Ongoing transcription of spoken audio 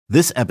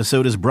This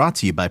episode is brought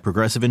to you by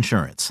Progressive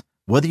Insurance.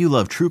 Whether you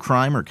love true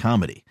crime or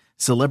comedy,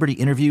 celebrity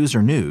interviews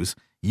or news,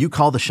 you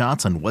call the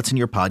shots on what's in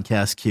your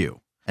podcast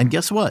queue. And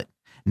guess what?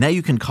 Now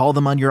you can call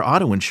them on your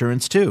auto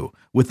insurance too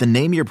with the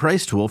Name Your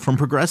Price tool from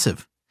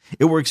Progressive.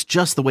 It works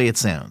just the way it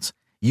sounds.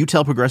 You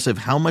tell Progressive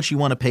how much you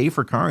want to pay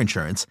for car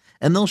insurance,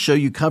 and they'll show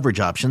you coverage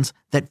options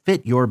that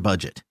fit your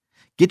budget.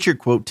 Get your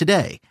quote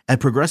today at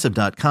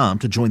Progressive.com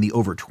to join the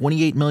over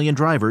 28 million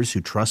drivers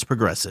who trust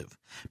Progressive.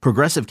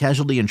 Progressive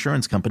Casualty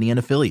Insurance Company and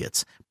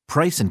Affiliates.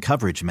 Price and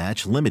coverage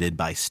match limited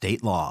by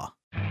state law.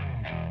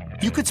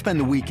 You could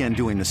spend the weekend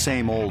doing the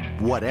same old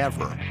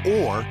whatever,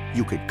 or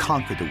you could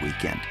conquer the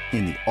weekend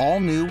in the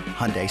all-new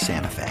Hyundai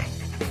Santa Fe.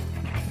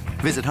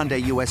 Visit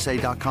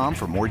HyundaiUSA.com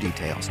for more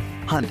details.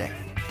 Hyundai,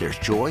 there's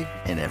joy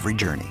in every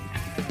journey.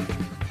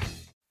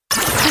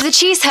 For the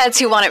cheeseheads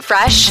who want it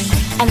fresh,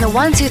 and the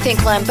ones who think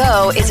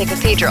Lambeau is a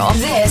cathedral,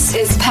 this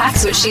is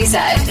Pax What She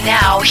Said.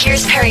 Now,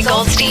 here's Perry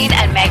Goldstein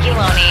and Maggie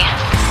Loney.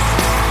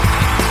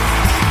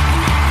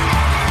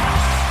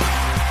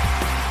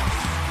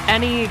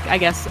 Any, I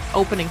guess,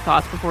 opening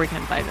thoughts before we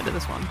can dive into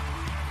this one?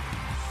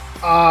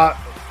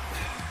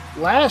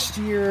 Last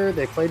year,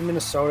 they played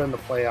Minnesota in the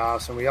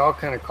playoffs, and we all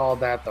kind of called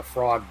that the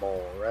Frog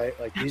Bowl, right?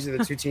 Like, these are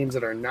the two teams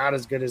that are not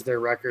as good as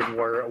their record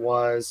where it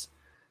was.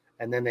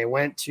 And then they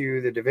went to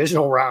the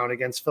divisional round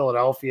against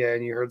Philadelphia,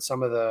 and you heard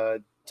some of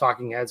the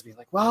talking heads be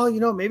like, well,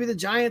 maybe the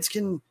Giants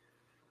can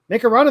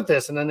make a run at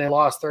this. And then they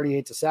lost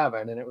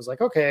 38-7. And it was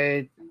like,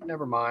 okay,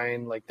 never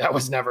mind. Like, that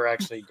was never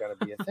actually going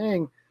to be a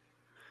thing.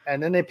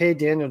 And then they paid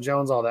Daniel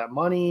Jones all that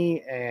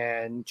money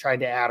and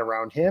tried to add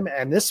around him.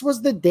 And this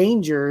was the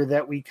danger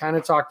that we kind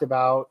of talked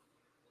about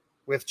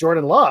with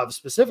Jordan Love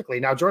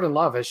specifically. Now, Jordan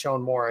Love has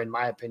shown more, in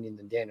my opinion,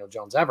 than Daniel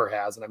Jones ever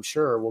has. And I'm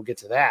sure we'll get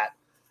to that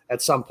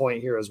at some point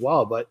here as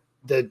well. But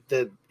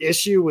the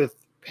issue with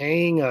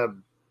paying a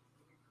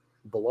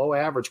below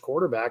average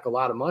quarterback a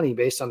lot of money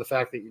based on the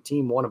fact that your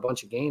team won a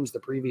bunch of games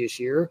the previous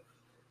year,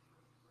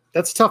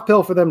 that's a tough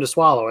pill for them to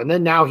swallow. And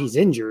then now he's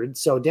injured.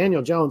 So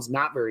Daniel Jones,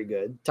 not very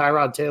good.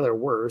 Tyrod Taylor,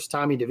 worse.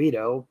 Tommy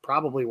DeVito,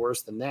 probably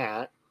worse than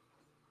that.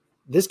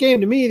 This game,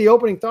 to me, the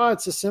opening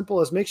thoughts as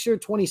simple as make sure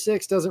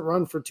 26 doesn't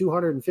run for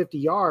 250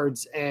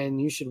 yards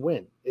and you should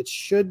win. It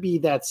should be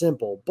that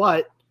simple.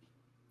 But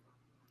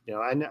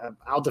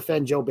I'll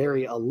defend Joe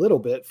Barry a little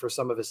bit for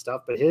some of his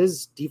stuff, but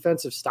his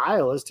defensive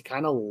style is to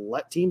kind of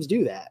let teams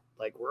do that.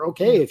 Like, we're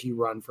okay if you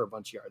run for a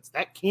bunch of yards.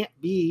 That can't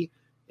be,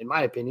 in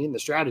my opinion, the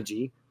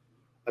strategy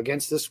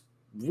against this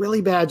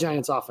really bad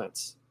Giants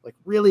offense. Like,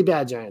 really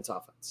bad Giants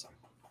offense.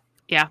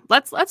 Yeah,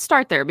 let's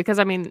start there because,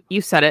 I mean,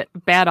 you said it.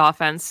 Bad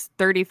offense,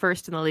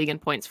 31st in the league in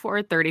points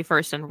for,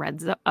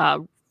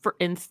 31st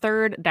in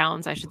third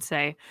downs, I should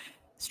say.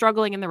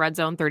 Struggling in the red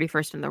zone,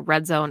 31st in the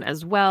red zone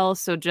as well.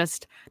 So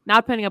just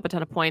not putting up a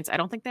ton of points. I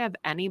don't think they have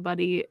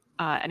anybody,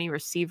 any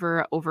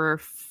receiver over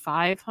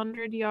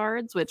 500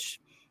 yards, which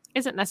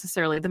isn't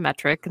necessarily the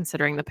metric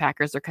considering the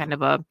Packers are kind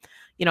of an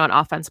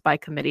offense by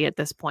committee at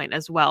this point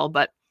as well.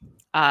 But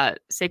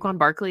Saquon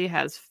Barkley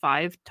has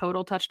 5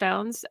 total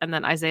touchdowns, and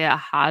then Isaiah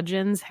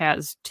Hodgins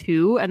has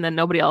 2, and then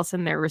nobody else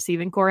in their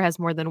receiving core has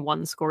more than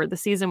 1 score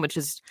this season, which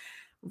is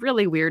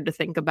really weird to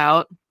think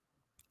about.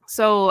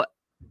 So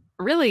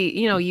really,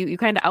 you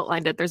kind of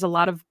outlined it. There's a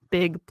lot of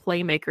big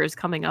playmakers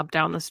coming up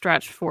down the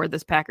stretch for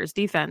this Packers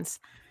defense.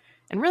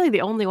 And really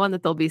the only one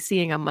that they'll be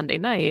seeing on Monday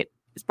night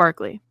is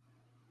Barkley.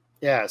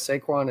 Yeah,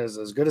 Saquon is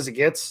as good as it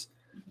gets.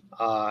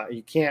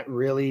 You can't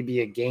really be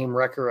a game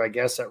wrecker, I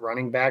guess, at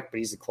running back, but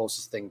he's the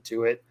closest thing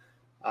to it.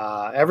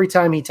 Every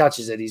time he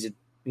touches it,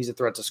 he's a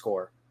threat to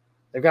score.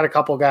 They've got a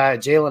couple guys.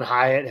 Jalen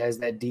Hyatt has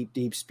that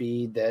deep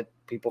speed that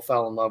people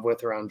fell in love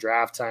with around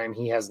draft time.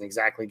 He hasn't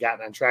exactly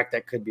gotten on track.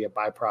 That could be a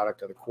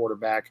byproduct of the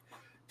quarterback.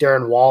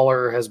 Darren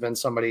Waller has been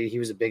somebody, he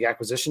was a big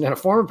acquisition and a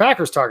former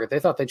Packers target. They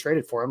thought they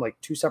traded for him like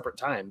 2 separate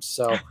times.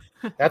 So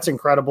that's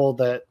incredible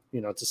that,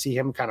 to see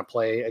him kind of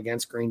play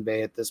against Green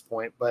Bay at this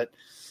point. But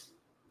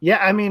yeah,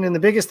 I mean, and the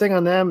biggest thing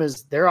on them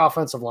is their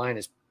offensive line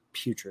is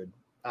putrid.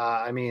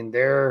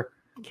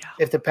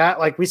 If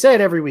like we say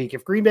it every week,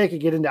 if Green Bay could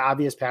get into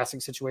obvious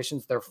passing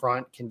situations, their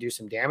front can do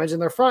some damage,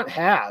 and their front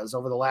has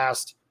over the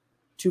last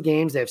 2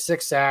 games. They have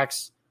 6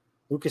 sacks.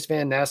 Lucas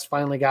Van Ness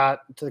finally got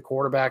to the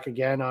quarterback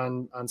again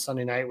on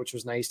Sunday night, which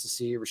was nice to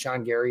see.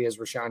 Rashawn Gary is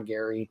Rashawn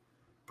Gary.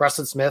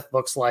 Preston Smith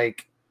looks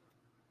like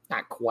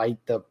not quite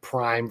the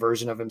prime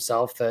version of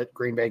himself that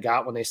Green Bay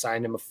got when they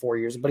signed him 4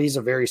 years, but he's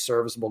a very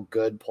serviceable,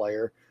 good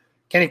player.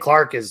 Kenny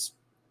Clark is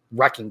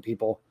wrecking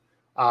people.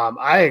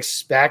 I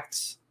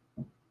expect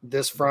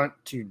this front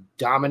to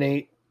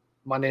dominate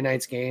Monday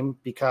night's game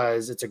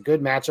because it's a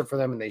good matchup for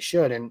them and they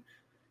should. And,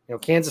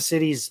 Kansas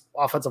City's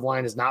offensive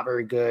line is not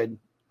very good.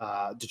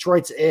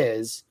 Detroit's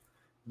is.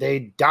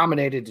 They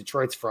dominated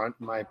Detroit's front,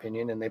 in my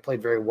opinion, and they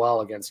played very well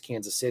against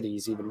Kansas City.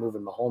 He's even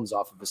moving Mahomes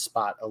off of his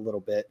spot a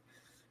little bit.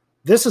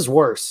 This is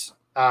worse.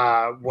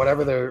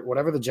 Whatever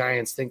the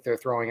Giants think they're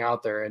throwing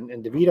out there, and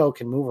DeVito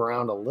can move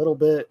around a little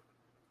bit,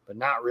 but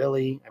not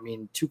really. I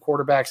mean, 2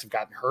 quarterbacks have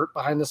gotten hurt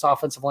behind this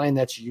offensive line.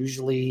 That's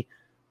usually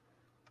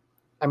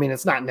I mean,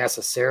 it's not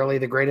necessarily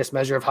the greatest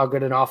measure of how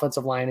good an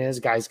offensive line is,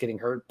 guys getting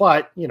hurt,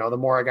 but the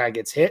more a guy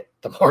gets hit,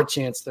 the more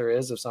chance there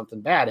is of something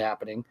bad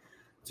happening.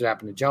 That's what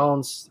happened to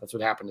Jones. That's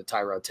what happened to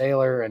Tyrod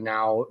Taylor. And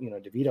now,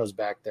 DeVito's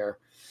back there.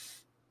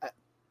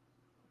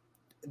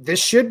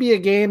 This should be a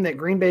game that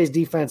Green Bay's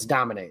defense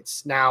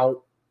dominates.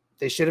 Now,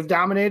 they should have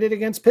dominated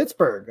against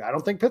Pittsburgh. I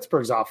don't think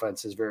Pittsburgh's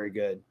offense is very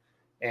good.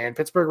 And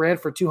Pittsburgh ran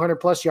for 200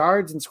 plus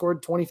yards and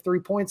scored 23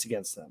 points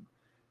against them.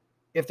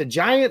 If the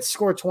Giants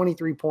score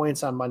 23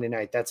 points on Monday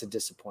night, that's a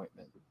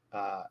disappointment.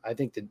 I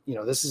think that,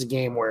 this is a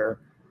game where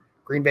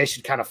Green Bay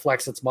should kind of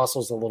flex its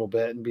muscles a little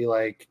bit and be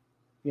like,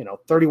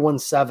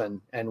 31-7,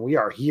 and we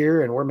are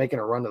here and we're making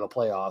a run to the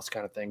playoffs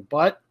kind of thing.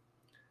 But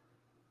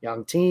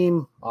young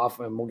team off,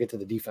 and we'll get to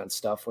the defense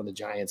stuff when the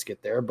Giants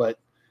get there. But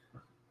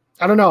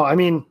I don't know. I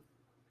mean,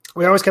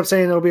 we always kept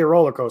saying it'll be a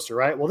roller coaster,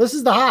 right? Well, this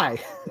is the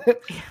high.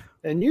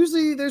 And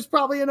usually there's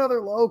probably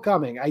another low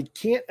coming. I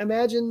can't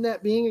imagine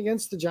that being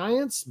against the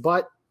Giants,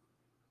 but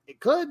it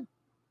could.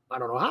 I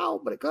don't know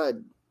how, but it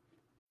could.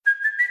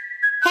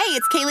 Hey,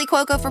 it's Kaylee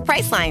Cuoco for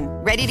Priceline.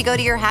 Ready to go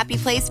to your happy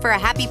place for a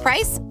happy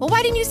price? Well,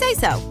 why didn't you say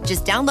so?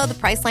 Just download the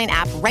Priceline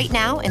app right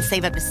now and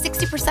save up to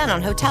 60%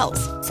 on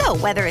hotels. So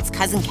whether it's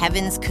Cousin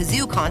Kevin's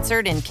Kazoo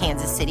Concert in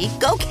Kansas City,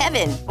 go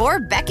Kevin, or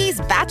Becky's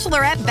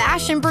Bachelorette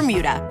Bash in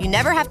Bermuda, you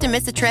never have to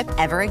miss a trip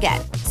ever again.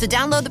 So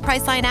download the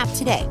Priceline app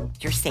today.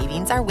 Your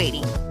savings are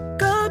waiting.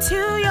 Go to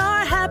your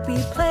happy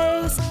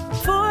place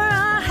for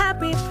a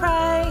happy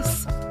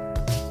price.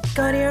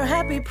 Go to your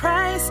happy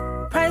price,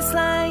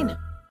 Priceline.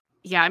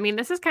 Yeah, I mean,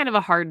 this is kind of a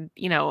hard,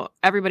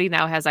 everybody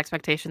now has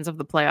expectations of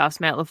the playoffs.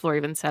 Matt LaFleur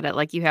even said it,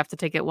 like, you have to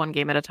take it one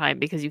game at a time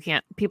because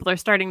people are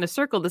starting to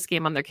circle this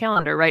game on their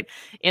calendar, right?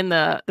 In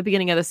the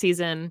beginning of the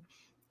season,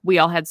 we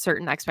all had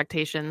certain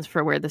expectations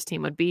for where this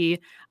team would be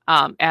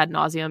ad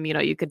nauseum.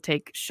 You could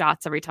take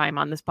shots every time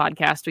on this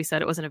podcast. We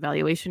said it was an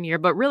evaluation year,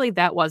 but really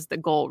that was the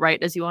goal,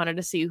 right? As you wanted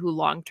to see who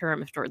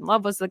long-term, if Jordan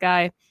Love was the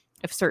guy,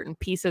 if certain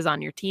pieces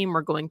on your team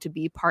were going to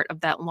be part of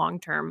that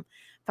long-term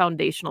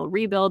foundational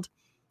rebuild.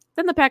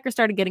 Then the Packers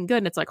started getting good,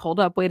 and it's like, hold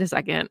up, wait a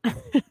second.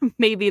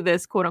 Maybe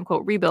this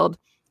quote-unquote rebuild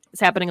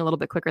is happening a little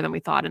bit quicker than we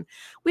thought. And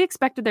we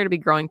expected there to be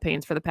growing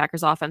pains for the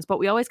Packers offense, but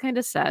we always kind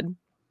of said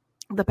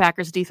the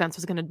Packers defense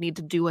was going to need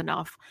to do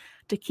enough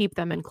to keep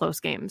them in close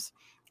games.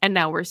 And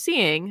now we're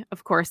seeing,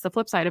 of course, the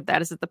flip side of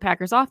that is that the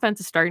Packers offense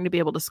is starting to be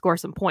able to score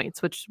some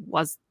points, which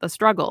was a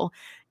struggle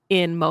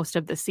in most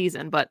of the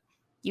season. But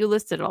you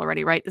listed it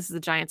already, right? This is the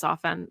Giants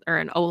offense or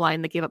an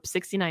O-line that gave up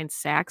 69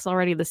 sacks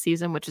already this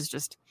season, which is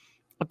just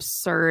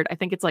absurd. I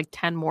think it's like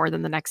 10 more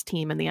than the next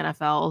team in the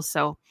NFL.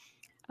 So,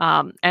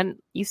 and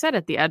you said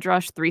it, the edge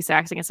rush, 3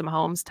 sacks against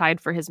Mahomes, tied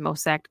for his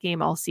most sacked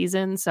game all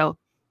season. So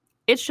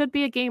it should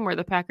be a game where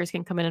the Packers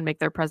can come in and make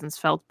their presence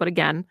felt. But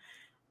again,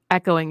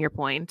 echoing your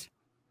point,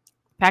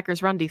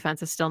 Packers run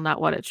defense is still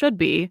not what it should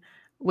be,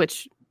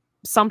 which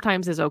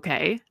sometimes is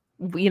okay.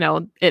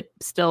 It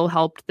still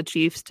helped the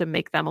Chiefs to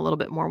make them a little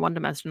bit more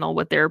one-dimensional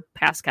with their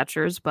pass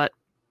catchers, but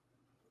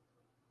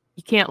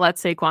you can't let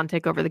Saquon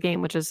take over the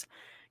game, which is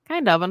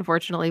kind of,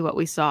 unfortunately, what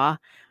we saw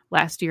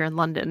last year in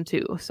London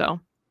too. So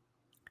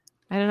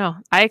I don't know.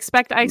 I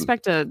expect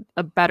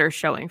a better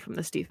showing from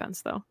this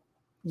defense, though.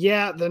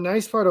 Yeah, the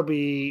nice part will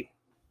be,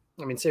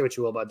 I mean, say what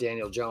you will about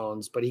Daniel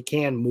Jones, but he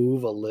can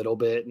move a little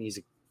bit, and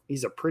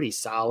he's a pretty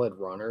solid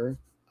runner.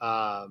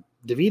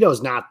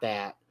 DeVito's not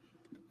that.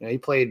 He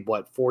played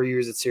 4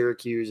 years at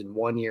Syracuse and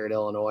 1 year at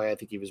Illinois. I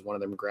think he was one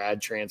of them grad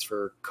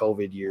transfer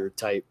COVID year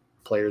type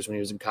players when he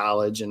was in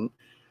college, and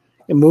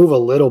move a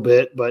little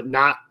bit, but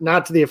not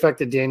to the effect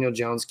that Daniel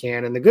Jones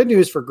can. And the good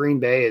news for Green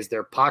Bay is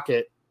they're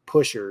pocket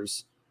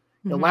pushers.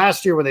 Mm-hmm.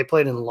 Last year when they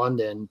played in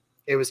London,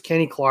 it was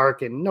Kenny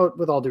Clark and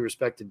with all due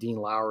respect to Dean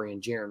Lowry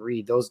and Jaron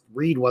Reed,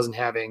 Reed wasn't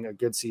having a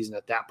good season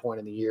at that point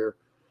in the year.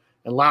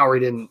 And Lowry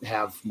didn't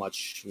have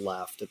much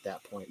left at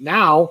that point.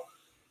 Now,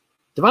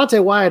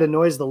 Devontae Wyatt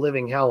annoys the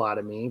living hell out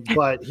of me,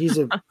 but he's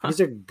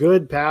a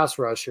good pass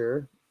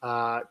rusher.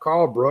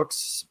 Carl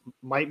Brooks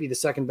might be the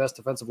second best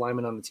defensive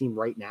lineman on the team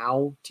right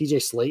now.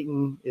 TJ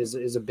Slayton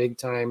is a big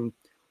time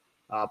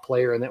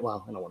player in that.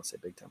 Well, I don't want to say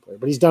big time player,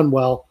 but he's done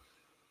well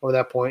over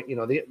that point.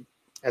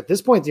 At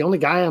this point, the only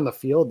guy on the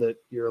field that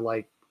you're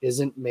like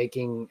isn't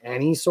making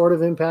any sort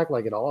of impact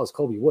like at all is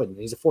Colby Wooden.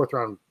 He's a 4th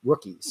round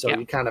rookie, so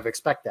you kind of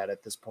expect that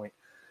at this point.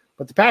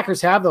 But the Packers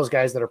have those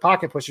guys that are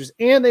pocket pushers,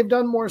 and they've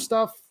done more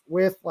stuff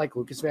with like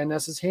Lucas Van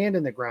Ness's hand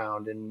in the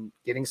ground and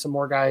getting some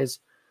more guys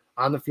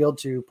on the field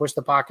to push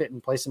the pocket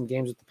and play some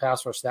games with the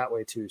pass rush that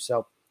way too.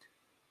 So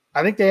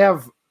I think they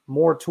have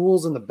more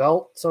tools in the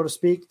belt, so to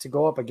speak, to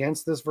go up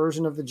against this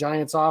version of the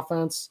Giants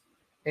offense.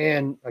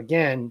 And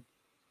again,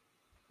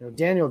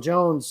 Daniel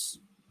Jones,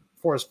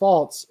 for his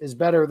faults, is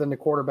better than the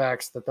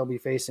quarterbacks that they'll be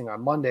facing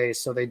on Monday.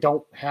 So they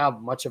don't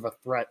have much of a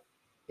threat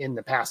in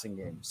the passing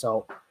game.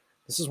 So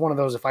this is one of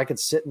those, if I could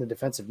sit in the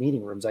defensive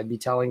meeting rooms, I'd be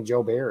telling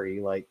Joe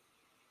Barry, like,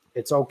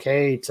 it's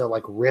okay to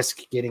like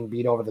risk getting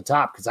beat over the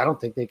top because I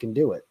don't think they can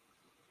do it.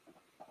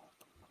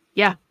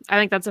 Yeah, I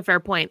think that's a fair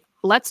point.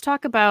 Let's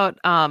talk about,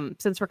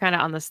 since we're kind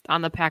of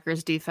on the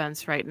Packers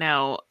defense right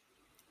now,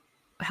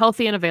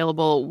 healthy and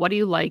available, what do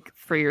you like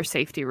for your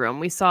safety room?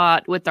 We saw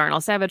it with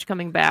Darnell Savage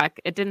coming back.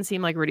 It didn't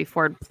seem like Rudy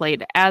Ford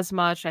played as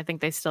much. I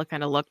think they still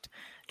kind of looked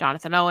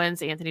Jonathan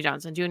Owens, Anthony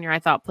Johnson Jr., I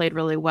thought played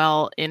really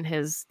well in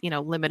his,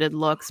 limited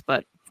looks,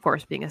 but of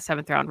course, being a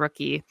 7th-round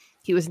rookie,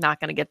 he was not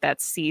going to get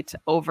that seat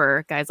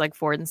over guys like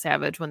Ford and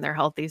Savage when they're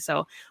healthy.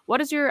 So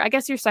what is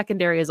your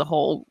secondary as a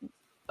whole,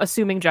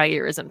 assuming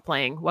Jair isn't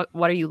playing, what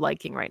are you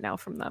liking right now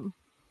from them?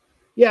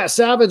 Yeah,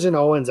 Savage and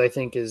Owens, I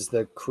think, is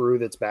the crew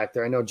that's back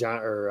there. I know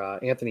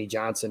Anthony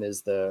Johnson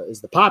is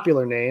the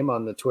popular name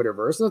on the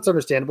Twitterverse, and that's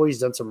understandable. He's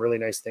done some really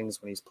nice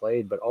things when he's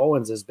played, but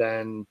Owens has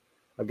been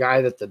a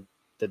guy that the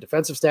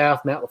defensive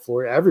staff, Matt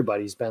LaFleur,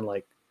 everybody's been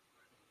like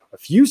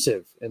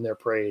effusive in their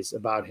praise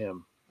about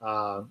him.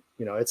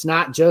 It's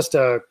not just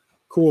a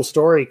cool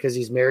story because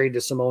he's married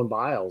to Simone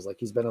Biles. Like,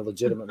 he's been a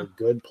legitimately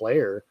good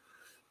player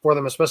for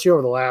them, especially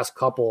over the last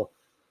couple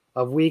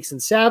of weeks.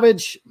 And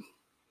Savage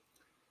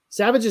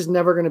is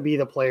never going to be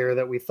the player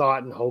that we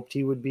thought and hoped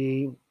he would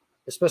be,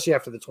 especially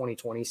after the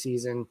 2020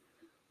 season.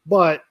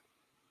 But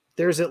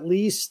there's at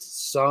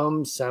least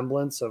some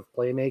semblance of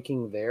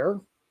playmaking there.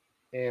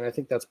 And I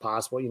think that's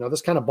possible.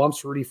 This kind of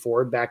bumps Rudy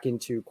Ford back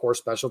into core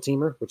special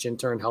teamer, which in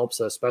turn helps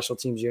a special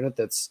teams unit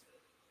that's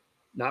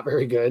not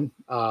very good,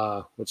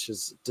 which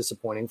is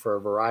disappointing for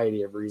a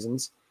variety of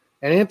reasons.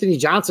 And Anthony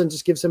Johnson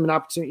just gives him an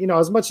opportunity.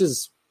 As much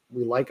as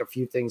we like a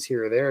few things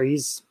here or there,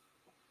 he's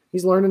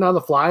learning on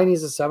the fly, and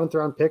he's a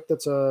 7th-round pick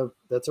that's a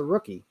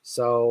rookie.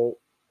 So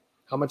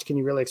how much can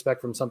you really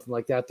expect from something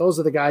like that? Those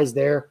are the guys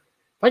there.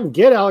 If I can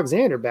get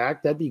Alexander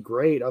back, that'd be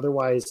great.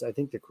 Otherwise, I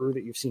think the crew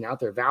that you've seen out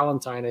there,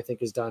 Valentine, I think,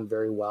 has done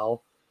very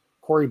well.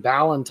 Corey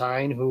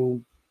Ballantyne,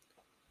 who,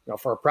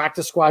 for a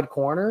practice squad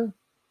corner,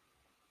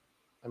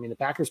 I mean, the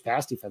Packers'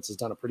 pass defense has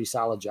done a pretty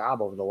solid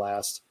job over the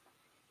last,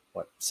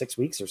 6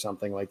 weeks or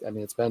something.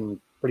 It's been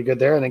pretty good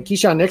there. And then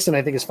Keyshawn Nixon,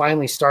 I think, is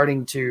finally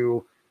starting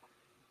to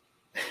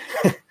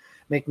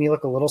make me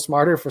look a little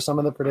smarter for some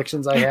of the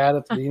predictions I had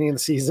at the beginning of the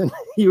season.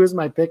 He was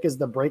my pick as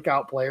the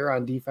breakout player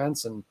on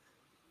defense, and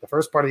the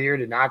first part of the year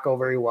did not go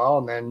very well.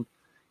 And then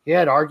he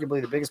had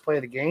arguably the biggest play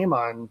of the game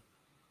on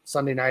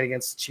Sunday night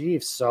against the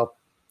Chiefs. So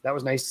that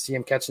was nice to see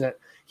him catching it.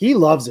 He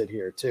loves it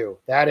here too.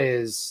 That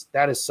is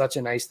such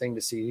a nice thing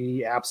to see.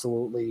 He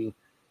absolutely,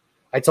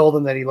 I told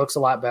him that he looks a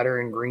lot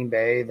better in Green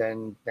Bay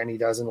than he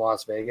does in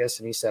Las Vegas.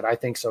 And he said, I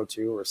think so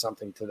too, or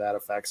something to that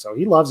effect. So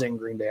he loves it in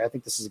Green Bay. I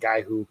think this is a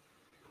guy who,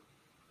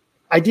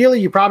 ideally,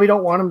 you probably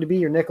don't want him to be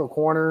your nickel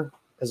corner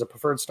as a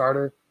preferred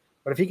starter,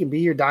 but if he can be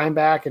your dime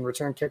back and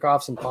return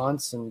kickoffs and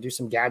punts and do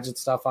some gadget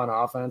stuff on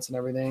offense and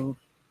everything,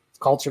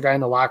 culture guy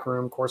in the locker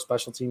room, core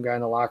special team guy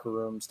in the locker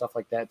room, stuff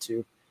like that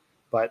too.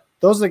 But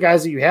those are the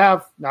guys that you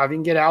have. Now, if you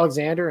can get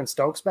Alexander and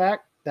Stokes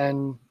back,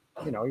 then,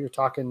 you're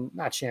talking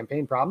not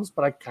champagne problems,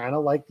 but I kind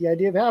of like the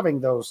idea of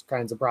having those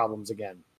kinds of problems again.